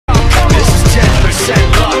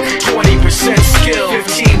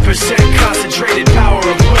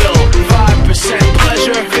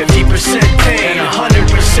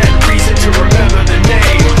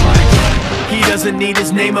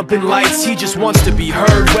up in lights, he just wants to be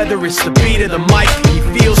heard, whether it's the beat of the mic,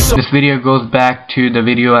 he feels so. This video goes back to the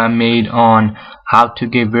video I made on how to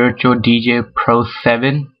get Virtual DJ Pro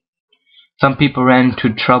 7. Some people ran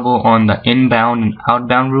into trouble on the inbound and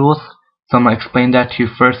outbound rules, so I'm going to explain that to you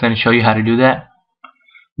first and show you how to do that.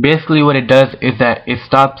 Basically what it does is that it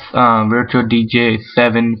stops Virtual DJ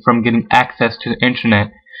 7 from getting access to the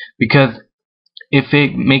internet, because if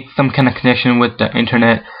it makes some kind of connection with the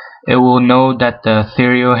internet, it will know that the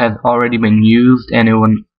serial has already been used, and it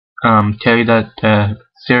will tell you that the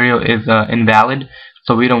serial is invalid,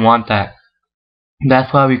 so we don't want that.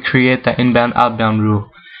 That's why we create the inbound outbound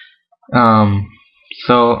rule.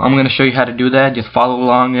 So I'm going to show you how to do that. Just follow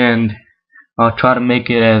along and I'll try to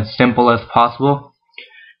make it as simple as possible.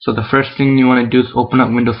 So the first thing you want to do is open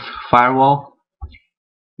up Windows Firewall.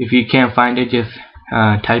 If you can't find it, just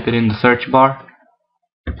type it in the search bar.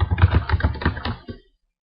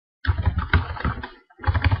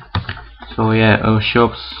 So yeah, it'll show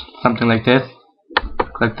up something like this.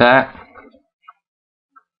 Click that,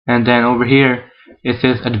 and then over here it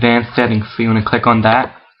says Advanced Settings, so you want to click on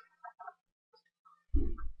that.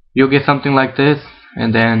 You'll get something like this,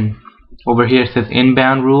 and then over here it says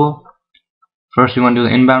Inbound Rule. First you want to do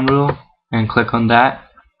the inbound rule and click on that.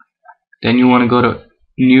 Then you want to go to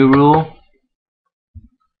New Rule.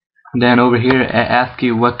 Then over here it asks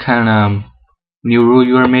you what kind of new rule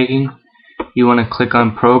you are making. You want to click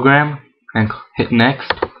on Program and hit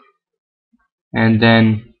Next, and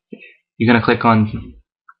then you're gonna click on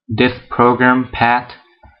this program path,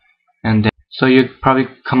 and then so you probably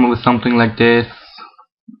come up with something like this: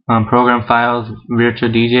 program files, Virtual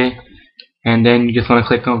DJ, and then you just want to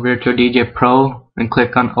click on Virtual DJ Pro and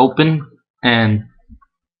click on Open and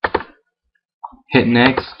hit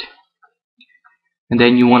Next, and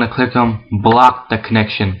then you want to click on Block the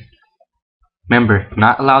Connection. Remember,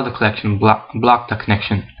 not allow the connection, block the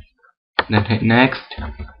connection. Then hit Next,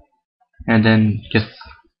 and then just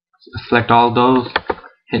select all those,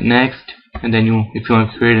 hit Next, and then if you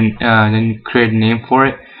want to create create a name for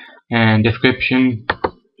it and description,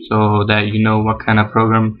 so that you know what kind of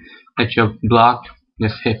program that you have blocked.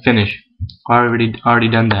 Just hit Finish. Already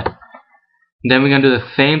done that. Then we're gonna do the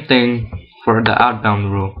same thing for the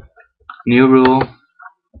outbound rule. New rule,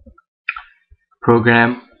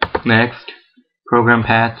 program, next, program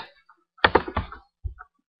path,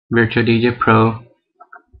 Virtual DJ Pro,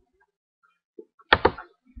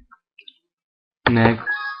 next,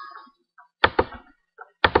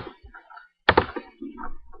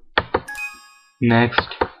 next,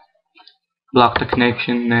 block the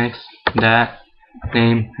connection, next, that,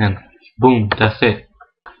 name, and boom, that's it.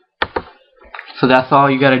 So that's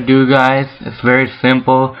all you gotta do, guys. It's very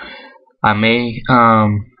simple. I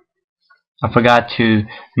forgot to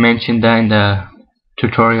mention that in the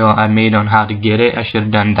tutorial I made on how to get it. I should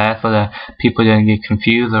have done that so that people didn't get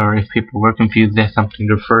confused, or if people were confused, there's something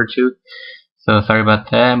to refer to. So sorry about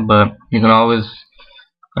that, but you can always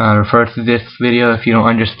refer to this video if you don't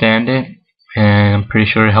understand it, and I'm pretty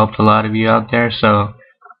sure it helped a lot of you out there. So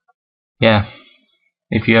yeah,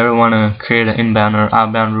 if you ever want to create an inbound or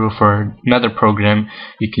outbound rule for another program,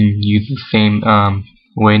 you can use the same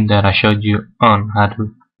way that I showed you on how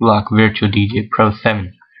to block Virtual DJ Pro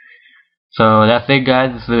 7. So that's it,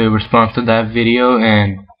 guys. This is the response to that video,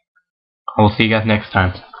 and I will see you guys next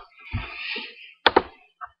time.